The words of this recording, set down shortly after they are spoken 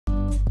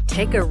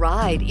Take a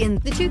ride in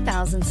the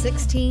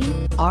 2016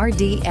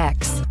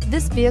 RDX.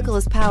 This vehicle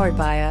is powered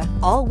by a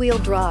all-wheel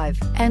drive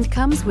and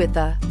comes with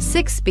a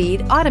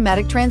 6-speed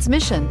automatic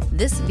transmission.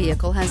 This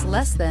vehicle has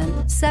less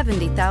than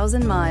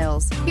 70,000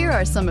 miles. Here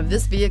are some of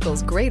this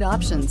vehicle's great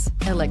options: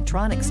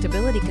 electronic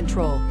stability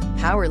control,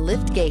 power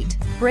lift gate,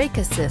 brake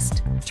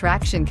assist,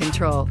 traction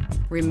control,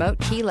 remote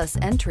keyless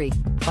entry,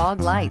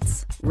 fog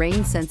lights,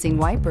 rain sensing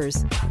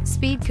wipers,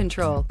 speed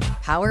control,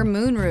 power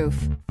moonroof,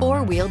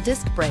 4-wheel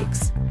disc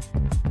brakes.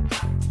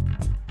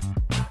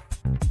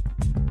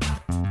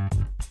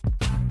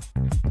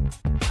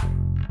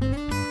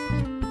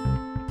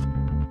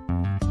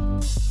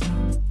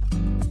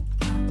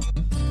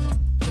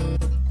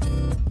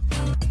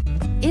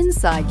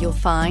 Inside you'll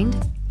find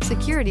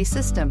security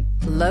system,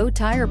 low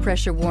tire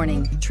pressure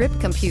warning, trip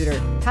computer,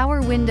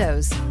 power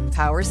windows,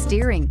 power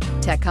steering,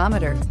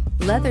 tachometer,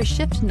 leather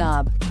shift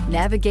knob,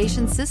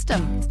 navigation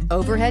system,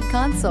 overhead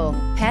console,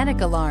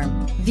 panic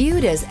alarm.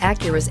 Viewed as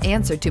Acura's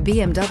answer to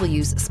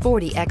BMW's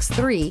sporty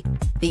X3,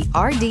 the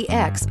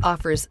RDX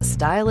offers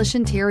stylish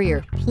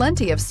interior,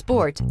 plenty of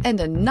sport, and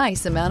a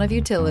nice amount of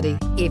utility.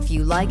 If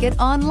you like it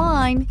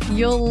online,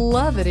 you'll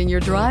love it in your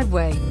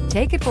driveway.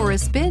 Take it for a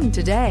spin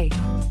today.